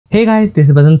Hey guys, this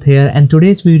is Basant here, and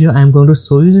today's video I am going to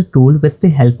show you the tool with the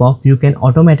help of you can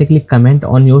automatically comment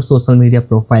on your social media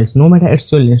profiles. No matter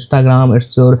it's your Instagram,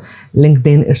 it's your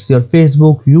LinkedIn, it's your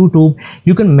Facebook, YouTube,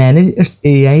 you can manage its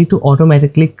AI to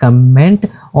automatically comment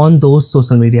on those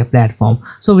social media platforms.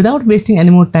 So without wasting any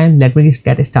more time, let me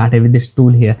get started with this tool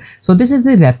here. So this is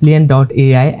the Replient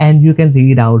AI, and you can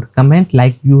read out comment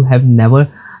like you have never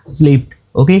slept.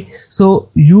 Okay, so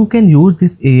you can use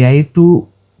this AI to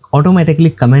automatically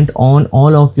comment on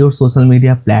all of your social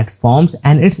media platforms,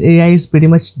 and its AI is pretty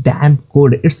much damn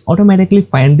good. It's automatically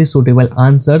find the suitable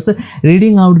answers,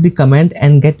 reading out the comment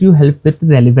and get you help with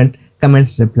relevant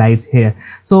comments replies here.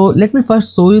 So let me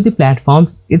first show you the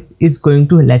platforms it is going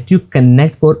to let you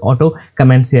connect for auto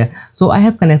comments here. So I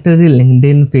have connected the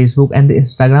LinkedIn, Facebook and the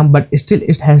Instagram, but still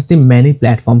it has the many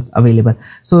platforms available.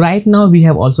 So right now we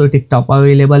have also TikTok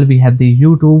available, we have the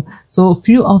YouTube. So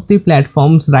few of the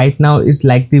platforms right now is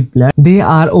like the blur, they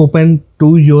are open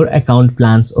to your account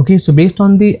plans. Okay, so based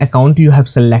on the account you have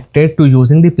selected to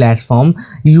using the platform,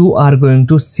 you are going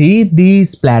to see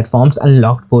these platforms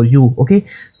unlocked for you. Okay,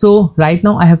 so right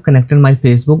now I have connected my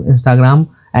Facebook, Instagram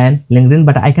and LinkedIn,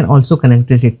 but I can also connect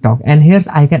the TikTok, and here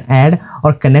I can add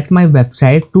or connect my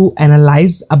website to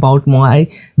analyze about my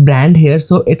brand here.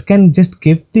 So it can just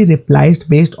give the replies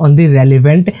based on the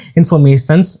relevant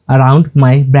informations around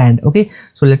my brand. Okay,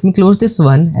 so let me close this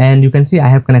one, and you can see I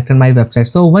have connected my website.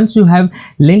 So once you have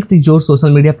linked your social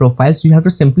media profiles, you have to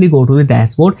simply go to the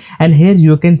dashboard, and here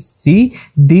you can see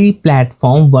the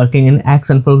platform working in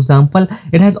action. For example,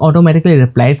 it has automatically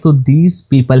replied to these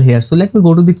people here. So let me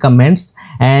go to the comments,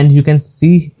 and you can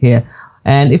see here,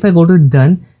 and if I go to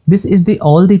done, this is the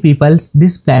all the people's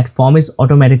this platform is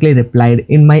automatically replied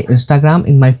in my Instagram,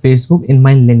 in my Facebook, in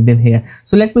my LinkedIn here.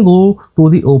 So let me go to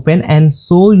the open and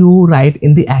show you right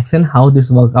in the action how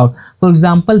this work out. For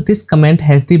example, this comment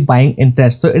has the buying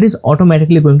interest, so it is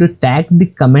automatically going to tag the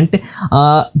comment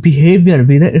behavior,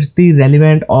 whether it's the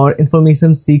relevant or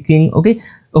information seeking.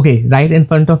 Okay, right in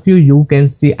front of you, you can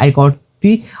see I got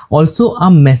the also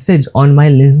a message on my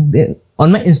LinkedIn,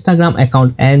 on my Instagram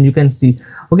account, and you can see.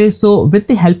 Okay, so with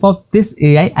the help of this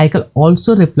AI, I can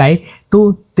also reply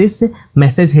to this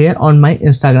message here on my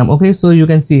Instagram. Okay, so you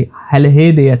can see hello, hey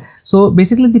there. So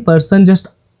basically the person just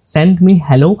sent me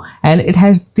hello, and it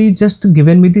has the just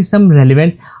given me the some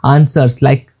relevant answers,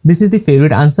 like this is the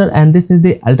favorite answer, and this is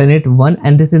the alternate one,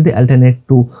 and this is the alternate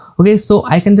two. Okay, so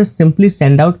I can just simply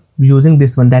send out using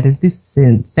this one, that is the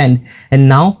send, and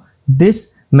now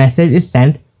this message is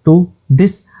sent to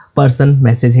this person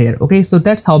message here. Okay, so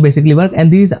that's how basically work, and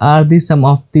these are the some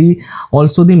of the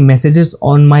also the messages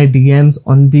on my DMs,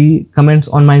 on the comments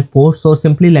on my post. So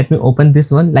simply let me open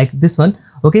this one, like this one.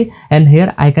 Okay, and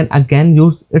here I can again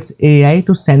use its AI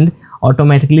to send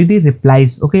automatically the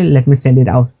replies. Okay, let me send it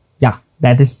out. Yeah,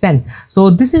 that is sent. So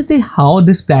this is the how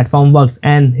this platform works,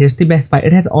 and here's the best part,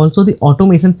 it has also the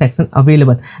automation section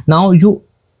available. Now you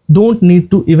don't need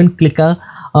to even click a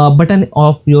button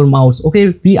of your mouse.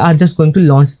 Okay, we are just going to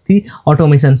launch the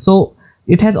automation. So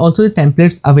it has also the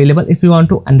templates available if you want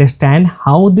to understand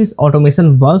how this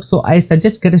automation works. So I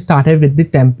suggest get started with the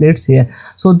templates here.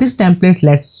 So this template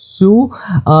lets you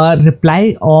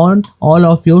reply on all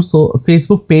of your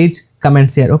Facebook page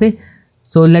comments here. Okay,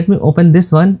 so let me open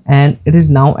this one, and it is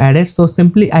now added. So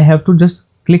simply I have to just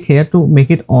click here to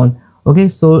make it on. Okay,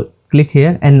 so click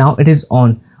here, and now it is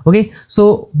on. Okay,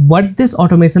 so what this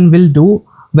automation will do,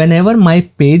 whenever my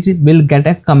page will get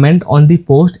a comment on the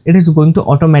post, it is going to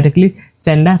automatically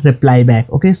send a reply back.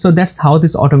 Okay, so that's how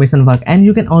this automation works, and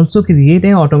you can also create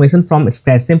an automation from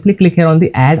scratch. Simply click here on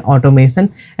the add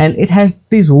automation, and it has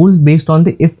the rule based on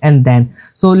the if and then.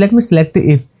 So let me select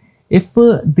the if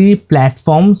the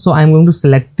platform. So I'm going to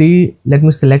select the, let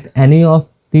me select any of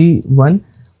the one.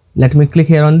 Let me click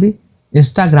here on the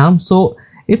Instagram. So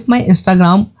if my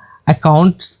Instagram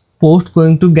accounts post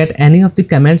going to get any of the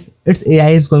comments, its AI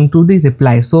is going to the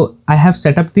reply. So I have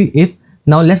set up the if.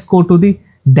 Now let's go to the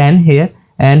then here,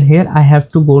 and here I have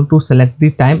to go to select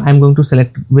the time. I'm going to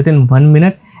select within 1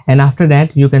 minute, and after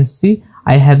that you can see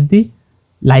I have the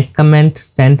like comment,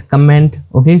 send comment,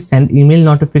 okay, send email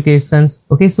notifications.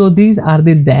 Okay, so these are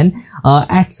the then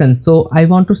actions. So I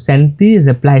want to send the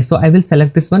reply, so I will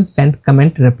select this one, send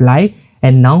comment reply,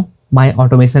 and now my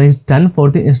automation is done for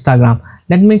the Instagram.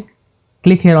 Let me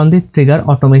click here on the trigger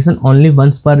automation only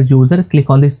once per user, click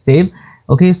on the save.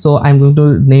 Okay, so I'm going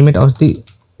to name it as the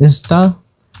Insta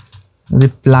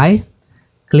reply,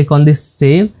 click on this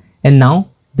save, and now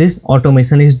this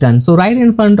automation is done. So right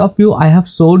in front of you I have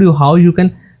showed you how you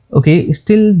can. Okay,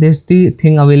 still there's the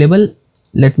thing available.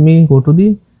 Let me go to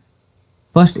the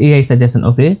first AI suggestion.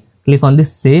 Okay, click on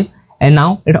this save, and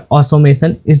now it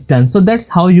automation is done. So that's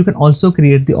how you can also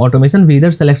create the automation,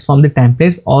 whether select from the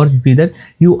templates or whether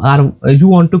you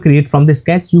want to create from the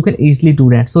sketch. You can easily do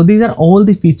that. So these are all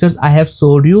the features I have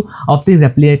showed you of the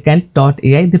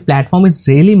Replient.ai. The platform is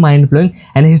really mind-blowing,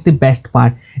 and here's the best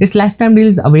part: its lifetime deal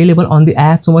is available on the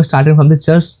app so much, starting from the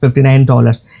just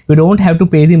 $59. You don't have to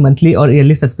pay the monthly or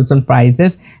yearly subscription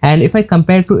prices. And if I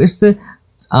compare to its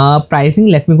pricing,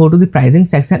 let me go to the pricing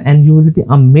section and you will be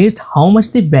amazed how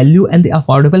much the value and the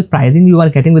affordable pricing you are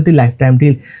getting with the lifetime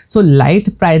deal. So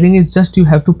light pricing is just you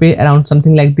have to pay around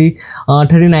something like the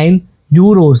 39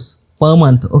 euros per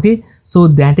month. Okay, so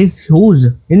that is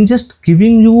huge. In just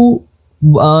giving you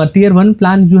tier 1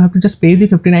 plan, you have to just pay the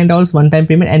 $59 one-time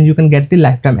payment and you can get the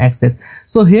lifetime access.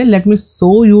 So here let me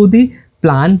show you the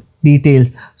plan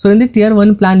details. So in the tier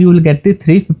 1 plan, you will get the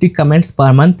 350 comments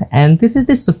per month, and this is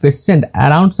the sufficient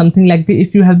around something like the,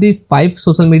 if you have the 5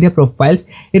 social media profiles,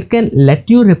 it can let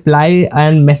you reply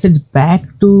and message back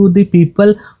to the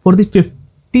people for the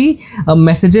 50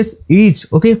 messages each,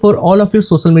 okay, for all of your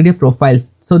social media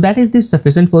profiles. So that is the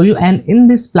sufficient for you, and in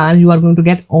this plan you are going to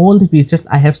get all the features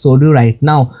I have showed you right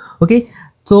now. Okay,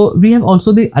 so we have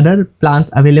also the other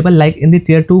plans available, like in the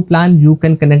tier 2 plan you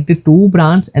can connect the 2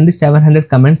 brands and the 700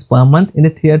 comments per month. In the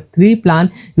tier 3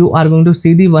 plan you are going to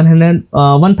see the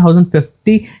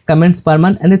 1050 comments per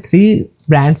month, and the 3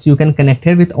 brands you can connect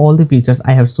here with all the features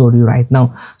I have showed you right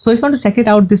now. So if you want to check it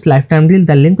out, this lifetime deal,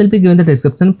 the link will be given in the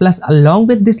description. Plus along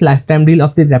with this lifetime deal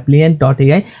of the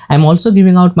Replient.ai, I'm also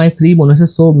giving out my free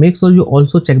bonuses, so make sure you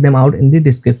also check them out in the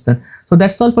description. So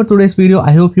that's all for today's video.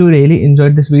 I hope you really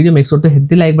enjoyed this video. Make sure to hit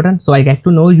the like button so I get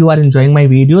to know you are enjoying my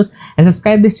videos, and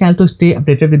subscribe this channel to stay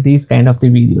updated with these kind of the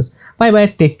videos. Bye bye,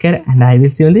 take care, and I will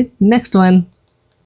see you in the next one.